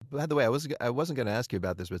By the way, I wasn't going to ask you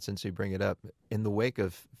about this, but since you bring it up, in the wake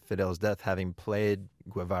of Fidel's death, having played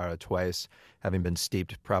Guevara twice, having been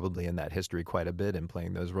steeped probably in that history quite a bit and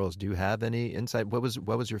playing those roles, do you have any insight? What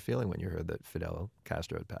was your feeling when you heard that Fidel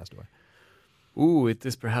Castro had passed away? Ooh, it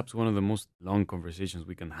is perhaps one of the most long conversations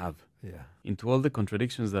we can have. Yeah. Into all the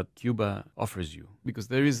contradictions that Cuba offers you. Because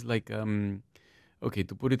there is like, okay,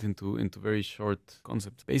 to put it into very short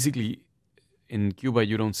concepts. Basically, in Cuba,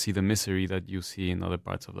 you don't see the misery that you see in other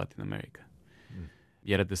parts of Latin America. Mm.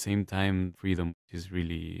 Yet at the same time, freedom is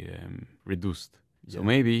really reduced. Yeah. So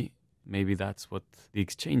maybe that's what the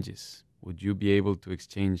exchange is. Would you be able to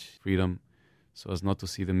exchange freedom so as not to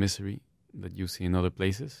see the misery that you see in other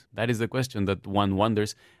places? That is the question that one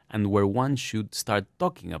wonders, and where one should start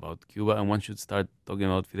talking about Cuba, and one should start talking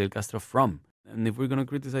about Fidel Castro from. And if we're going to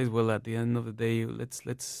criticize, well, at the end of the day, let's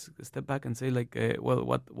step back and say, like, well,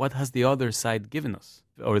 what has the other side given us,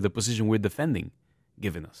 or the position we're defending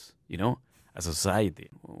given us, as a society?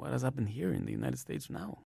 What has happened here in the United States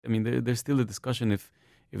now? I mean, there's still a discussion if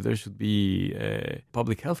there should be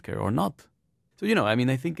public health care or not. So,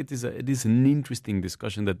 I think it is an interesting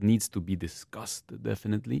discussion that needs to be discussed,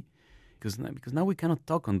 definitely. Because now we cannot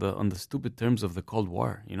talk on the stupid terms of the Cold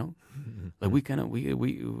War, Like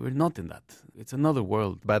we're not in that. It's another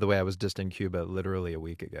world. By the way, I was just in Cuba literally a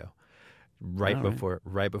week ago, right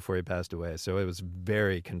before he passed away. So it was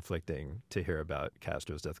very conflicting to hear about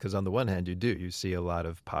Castro's death. Because on the one hand, you see a lot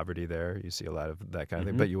of poverty there, you see a lot of that kind of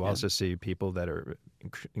thing, but you also see people that are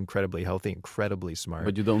incredibly healthy, incredibly smart.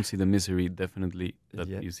 But you don't see the misery, definitely, that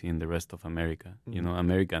you see in the rest of America.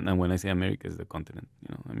 America, and when I say America, is the continent.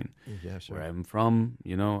 Sure. Where I'm from,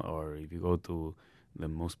 or if you go to the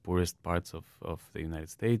most poorest parts of the United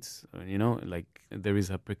States, like there is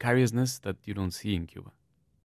a precariousness that you don't see in Cuba.